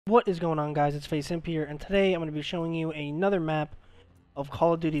What is going on, guys? It's FaZe Simp here, and today I'm going to be showing you another map of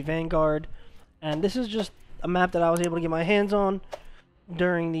Call of Duty Vanguard. And this is just a map that I was able to get my hands on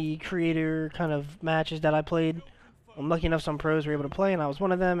during the creator kind of matches that I played. I'm lucky enough some pros were able to play, and I was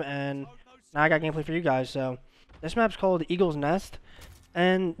one of them, and now I got gameplay for you guys. So this map's called Eagle's Nest,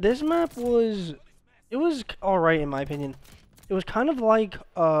 and this map was alright in my opinion. It was kind of like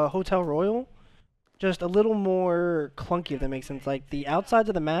Hotel Royal, just a little more clunky, if that makes sense. Like, the outsides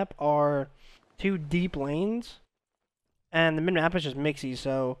of the map are two deep lanes, and the mid-map is just mixy.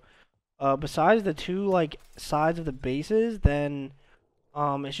 So besides the two like sides of the bases, then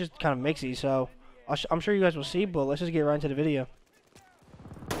it's just kind of mixy. So I'm sure you guys will see, but let's just get right into the video.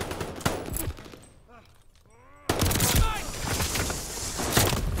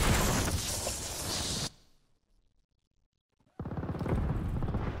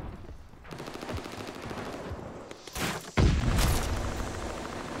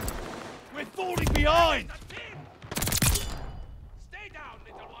 We're falling behind! Stay down,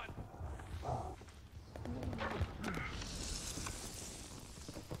 little one!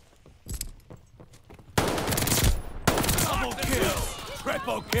 Double kill!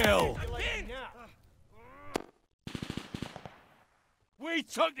 Triple kill! We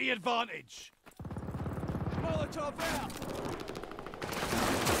took the advantage! Molotov out!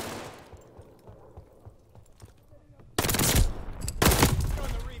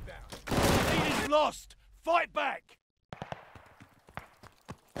 Lead is lost! Fight back!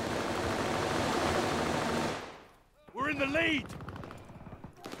 We're in the lead!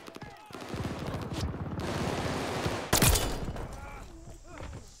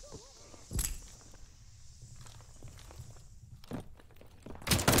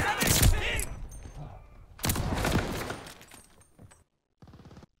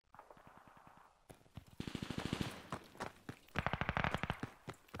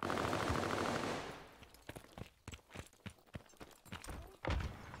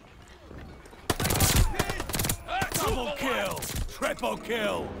 Double kill! Triple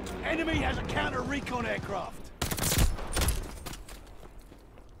kill! Enemy has a counter recon aircraft!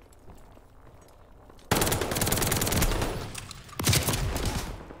 It's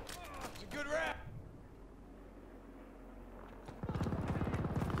a good round!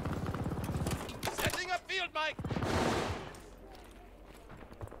 Setting up field, Mike!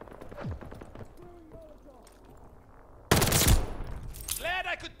 Glad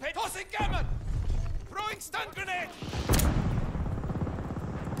I could pay. Tossing gammon! Throwing stun grenade!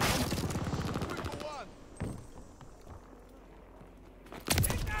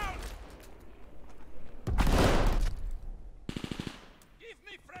 Get down! Give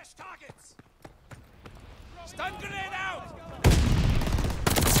me fresh targets! Stun grenade out!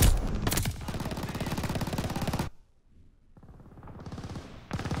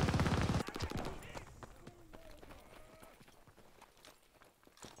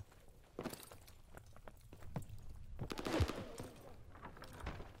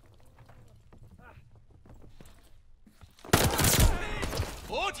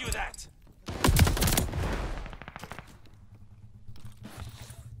 Hold you that!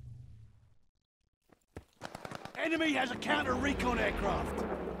 Enemy has a counter recon aircraft!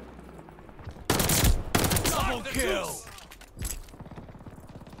 Double kill!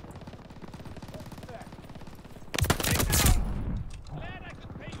 Glad I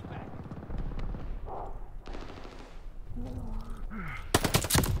could pay you back.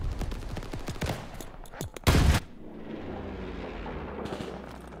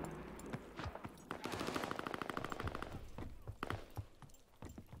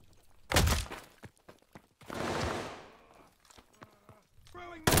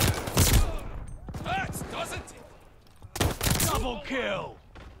 Hurts, doesn't it? Double kill!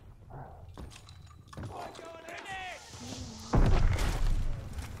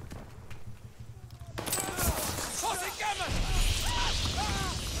 Tossing gammon!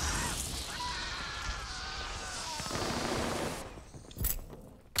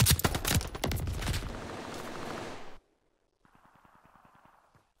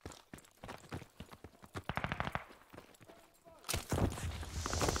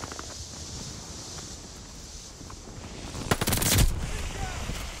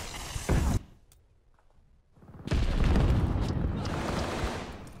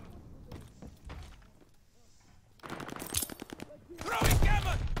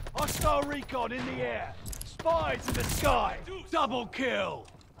 Hostile recon in the air! Spies in the sky! Double kill!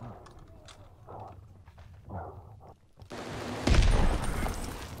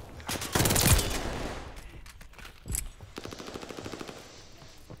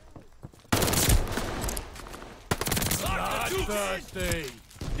 Bloodthirsty!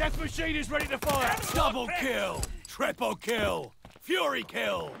 Death machine is ready to fire! Double kill! Triple kill! Fury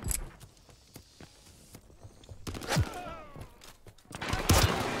kill!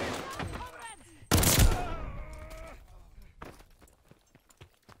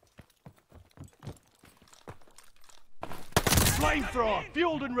 Flamethrower,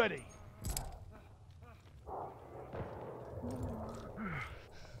 fueled and ready.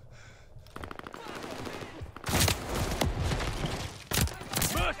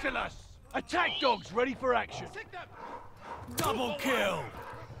 Merciless! Attack dogs ready for action. Double kill!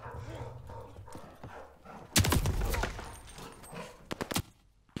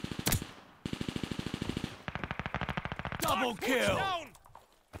 Double kill!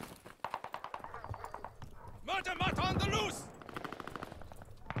 Murder mutt on the loose!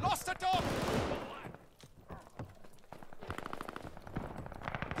 Lost a dog!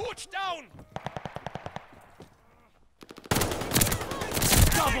 Pooch down!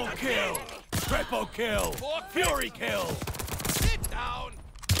 Double kill! Triple kill! Fury kill! Sit down!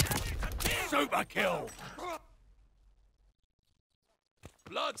 Super kill!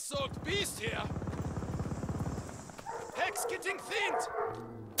 Blood-soaked beast here! Hex getting thinned!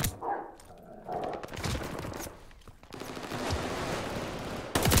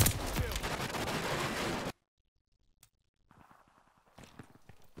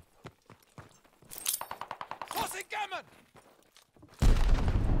 Tossing gammon!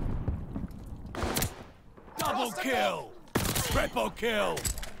 Double kill! Triple kill!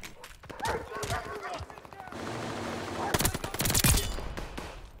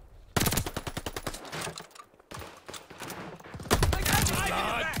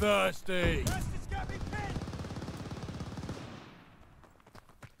 Bloodthirsty!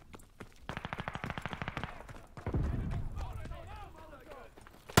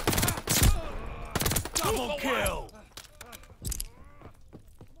 Double kill!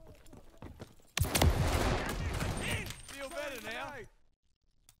 Feel better now?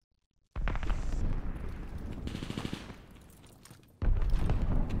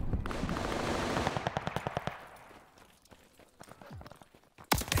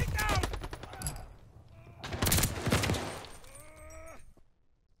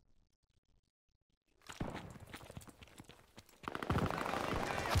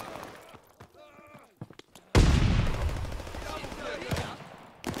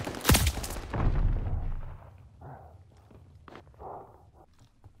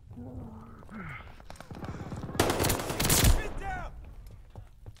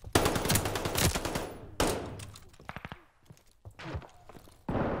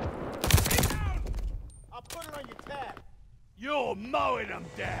 You're mowing them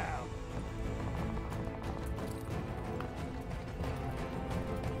down!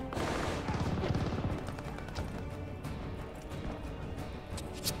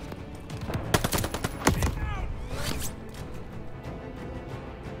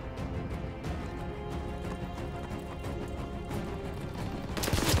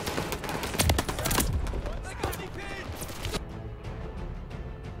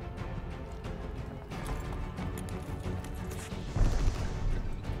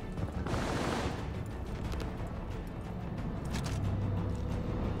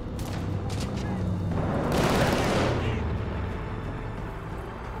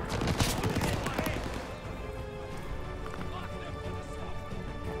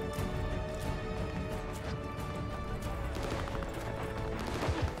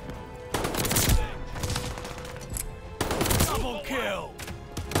 Kill!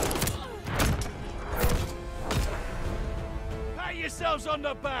 Pat yourselves on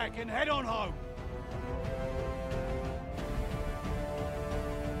the back and head on home!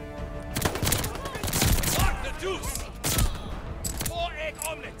 Mark the deuce!